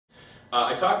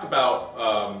I talked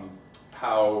about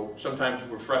how sometimes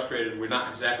we're frustrated, we're not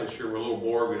exactly sure, we're a little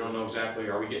bored, we don't know exactly,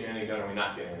 are we getting anything done, or are we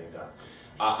not getting anything done?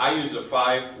 I use a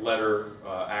 5-letter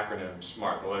acronym,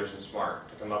 S.M.A.R.T, the letters in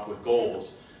S.M.A.R.T, to come up with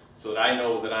goals so that I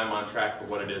know that I'm on track for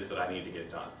what it is that I need to get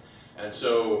done. And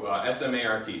so,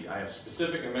 S.M.A.R.T, I have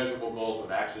specific and measurable goals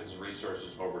with actions and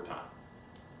resources over time.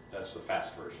 That's the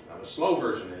fast version. Now the slow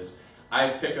version is, I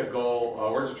pick a goal,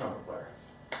 where's the trumpet player?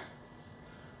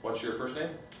 What's your first name?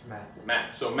 Matt.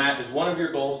 Matt. So Matt, is one of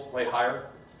your goals to play higher?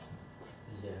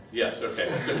 Yes. Yes, okay,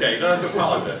 it's okay. You don't have to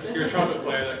apologize. If you're a trumpet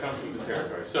player, that comes with the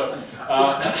territory. So,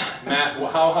 Matt,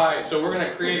 how high? So we're going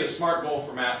to create a SMART goal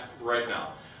for Matt right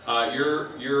now.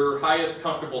 Your highest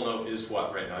comfortable note is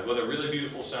what right now? With a really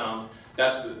beautiful sound.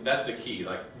 That's the key.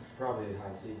 Like probably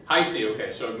high C. High C.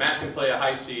 Okay, so Matt can play a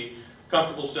high C,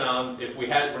 comfortable sound. If we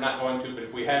had, we're not going to, but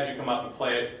if we had you come up and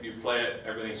play it, you play it.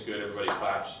 Everything's good. Everybody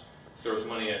claps, throws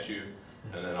money at you,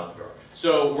 and then out the door.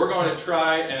 So we're going to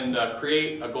try and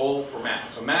create a goal for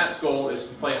Matt. So Matt's goal is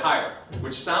to play higher,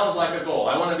 which sounds like a goal.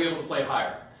 I want to be able to play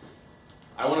higher.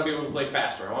 I want to be able to play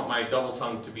faster. I want my double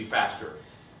tongue to be faster.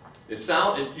 You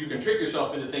can trick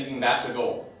yourself into thinking that's a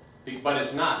goal, but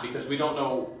it's not, because we don't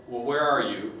know, well, where are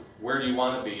you? Where do you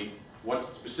want to be? What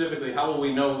specifically, how will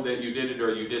we know that you did it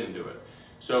or you didn't do it?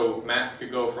 So Matt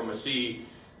could go from a C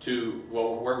to,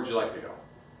 well, where would you like to go?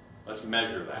 Let's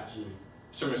measure that. G.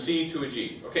 So from a C to a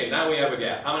G. Okay, now we have a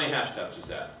gap. How many half steps is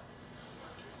that?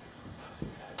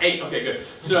 8. Okay, good.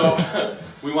 So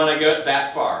we want to get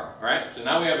that far, all right? So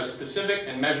now we have a specific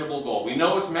and measurable goal. We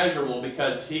know it's measurable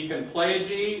because he can play a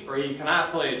G or he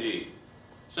cannot play a G.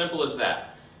 Simple as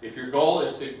that. If your goal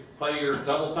is to play your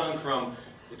double tongue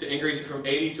to increase it from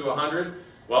 80 to 100,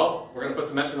 well, we're going to put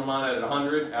the metronome on it at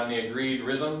 100 on the agreed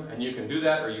rhythm, and you can do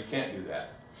that or you can't do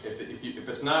that. If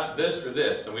it's not this or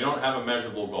this, then we don't have a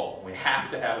measurable goal. We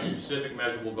have to have a specific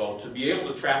measurable goal to be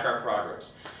able to track our progress.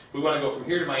 If we want to go from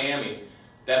here to Miami,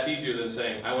 that's easier than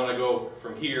saying, I want to go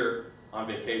from here on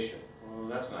vacation. Well,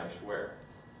 that's nice. Where?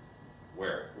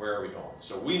 Where are we going?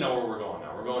 So we know where we're going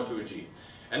now. We're going to a G.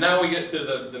 And now we get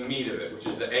to the meat of it, which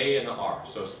is the A and the R.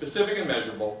 So specific and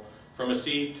measurable from a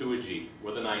C to a G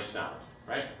with a nice sound,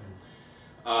 right?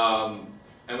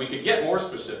 And we could get more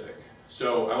specific.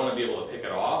 So I want to be able to pick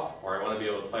it off, or I want to be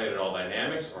able to play it at all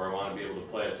dynamics, or I want to be able to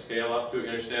play a scale up to it. You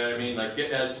understand what I mean? Like,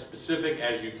 get as specific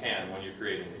as you can when you're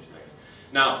creating these things.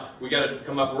 Now, we got to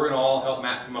come up, we're going to all help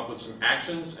Matt come up with some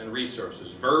actions and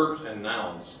resources, verbs and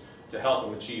nouns, to help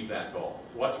him achieve that goal.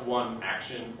 What's one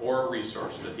action or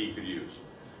resource that he could use?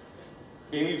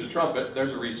 He needs a trumpet.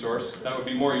 There's a resource. That would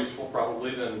be more useful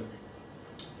probably than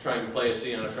trying to play a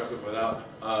C on a trumpet without.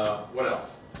 What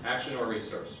else? Action or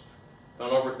resource?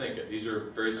 Don't overthink it. These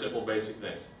are very simple, basic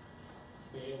things.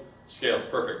 Scales. Scales,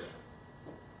 perfect.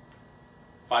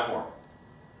 5 more.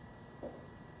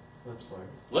 Lip slurs.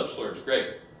 Lip slurs,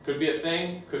 great. Could be a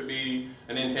thing, could be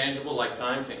an intangible like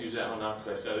time. Can't use that one now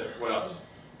because I said it. What else?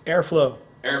 Airflow.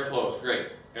 Airflow is great.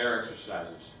 Air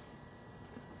exercises.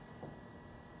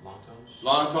 Long tones.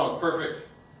 Long tones, perfect.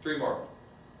 3 more.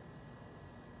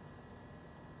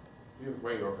 You're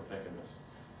way overthinking this.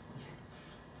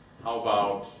 How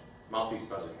about mouthpiece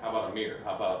buzzing? How about a mirror?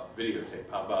 How about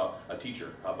videotape? How about a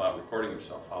teacher? How about recording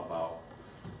yourself? How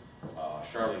about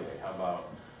Charlie Day? How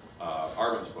about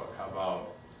Arvin's book? How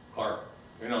about Clark?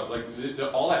 You know, like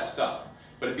all that stuff.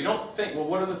 But if you don't think, well,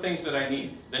 what are the things that I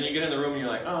need? Then you get in the room and you're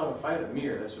like, oh, if I had a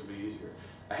mirror, this would be easier.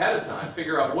 Ahead of time,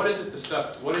 figure out what is it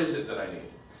that I need?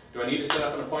 Do I need to set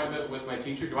up an appointment with my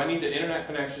teacher? Do I need the internet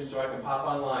connection so I can pop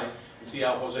online and see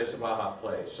how Jose Sabaja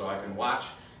plays? So I can watch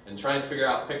and try and figure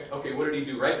out, okay, what did he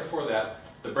do right before that?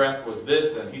 The breath was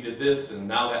this, and he did this, and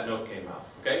now that note came out,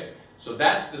 okay? So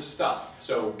that's the stuff.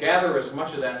 So gather as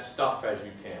much of that stuff as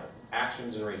you can.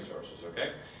 Actions and resources,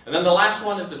 okay? And then the last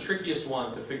one is the trickiest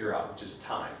one to figure out, which is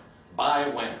time. By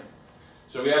when?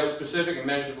 So we have a specific and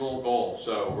measurable goal.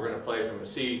 So we're going to play from a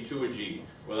C to a G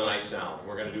with a nice sound.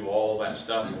 We're going to do all that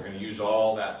stuff, and we're going to use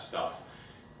all that stuff.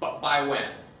 But by when?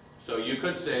 So you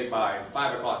could say by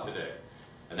 5 o'clock today.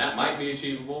 And that might be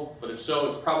achievable, but if so,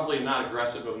 it's probably not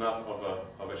aggressive enough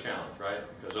of a challenge, right?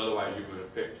 Because otherwise you would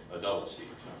have picked a double C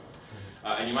or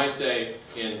something. And you might say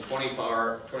in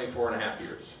 24 and a half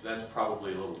years. That's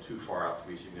probably a little too far out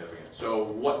to be significant. So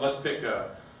let's pick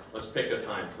a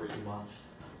time for you. A month.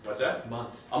 What's that? A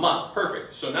month. A month,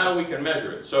 perfect. So now we can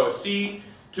measure it. So a C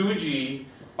to a G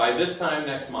by this time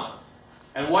next month.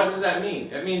 And what does that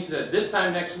mean? It means that this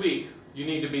time next week, you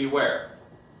need to be where?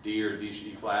 D or D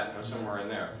flat, you know, somewhere in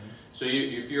there. So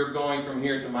if you're going from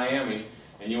here to Miami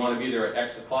and you want to be there at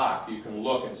X o'clock, you can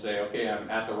look and say, okay, I'm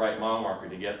at the right mile marker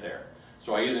to get there.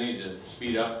 So I either need to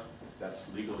speed up, if that's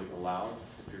legally allowed,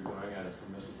 if you're going at a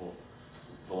permissible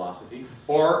velocity,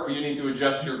 or you need to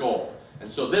adjust your goal.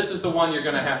 And so this is the one you're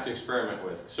going to have to experiment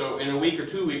with. So in a week or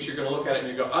 2 weeks, you're going to look at it and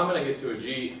you go, I'm going to get to a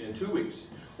G in 2 weeks.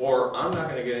 Or I'm not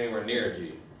going to get anywhere near a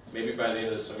G. Maybe by the end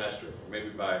of the semester, or maybe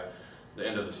by the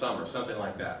end of the summer, something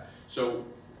like that. So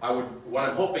what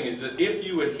I'm hoping is that if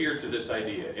you adhere to this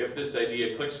idea, if this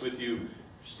idea clicks with you,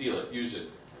 steal it, use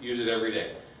it every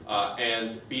day.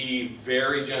 And be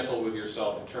very gentle with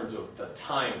yourself in terms of the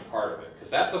time part of it.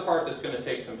 Because that's the part that's going to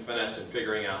take some finesse in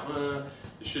figuring out,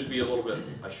 it should be a little bit,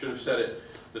 I should have set it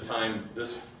the time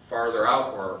this farther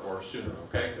out or sooner,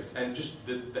 okay? And just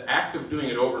the act of doing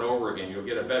it over and over again, you'll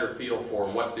get a better feel for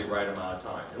what's the right amount of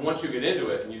time. And once you get into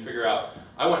it and you figure out,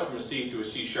 I went from a C to a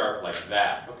C sharp like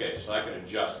that, okay, so I can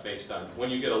adjust based on,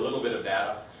 when you get a little bit of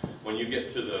data, when you get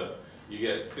to you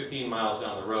get 15 miles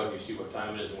down the road and you see what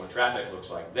time it is and what traffic looks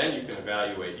like, then you can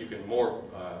evaluate, you can more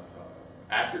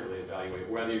accurately evaluate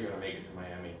whether you're going to make it to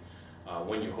Miami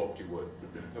when you hoped you would.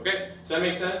 Okay, does that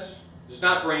make sense? It's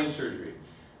not brain surgery.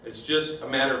 It's just a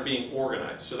matter of being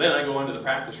organized. So then I go into the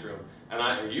practice room,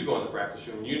 or you go in the practice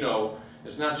room, and you know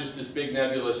it's not just this big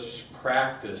nebulous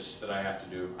practice that I have to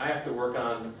do. I have to work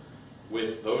on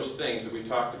with those things that we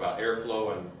talked about,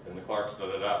 airflow and the Clarks,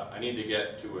 I need to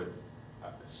get to a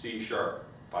C sharp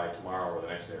by tomorrow or the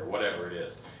next day or whatever it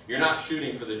is. You're not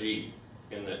shooting for the G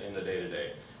in the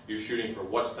day-to-day. You're shooting for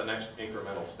what's the next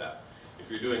incremental step.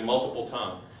 If you're doing multiple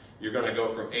tongue, you're going to go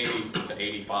from 80 to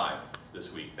 85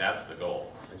 this week. That's the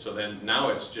goal. And so then now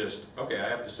it's just, okay, I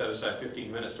have to set aside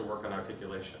 15 minutes to work on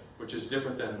articulation, which is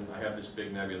different than I have this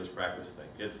big nebulous practice thing.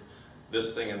 It's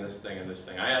this thing and this thing and this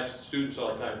thing. I ask students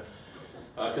all the time,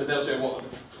 because they'll say, well,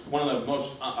 one of the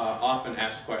most often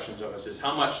asked questions of us is,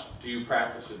 how much do you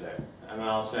practice a day? And then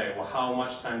I'll say, well, how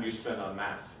much time do you spend on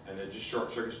math? And it just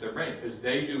short circuits their brain, because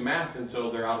they do math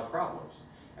until they're out of problems.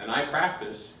 And I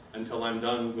practice until I'm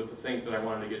done with the things that I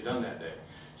wanted to get done that day.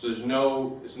 So there's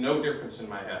no difference in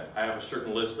my head. I have a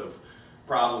certain list of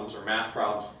problems or math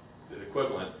problems, the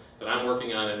equivalent, that I'm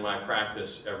working on in my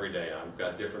practice every day. I've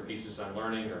got different pieces I'm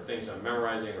learning, or things I'm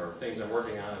memorizing, or things I'm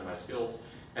working on in my skills.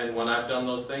 And when I've done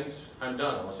those things, I'm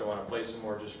done, unless I want to play some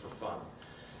more just for fun.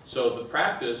 So the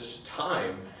practice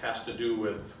time has to do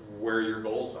with where your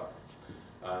goals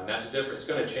are. And that's different. It's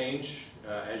going to change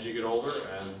as you get older,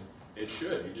 and it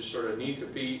should. You just sort of need to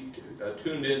be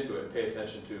tuned into it and pay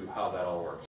attention to how that all works.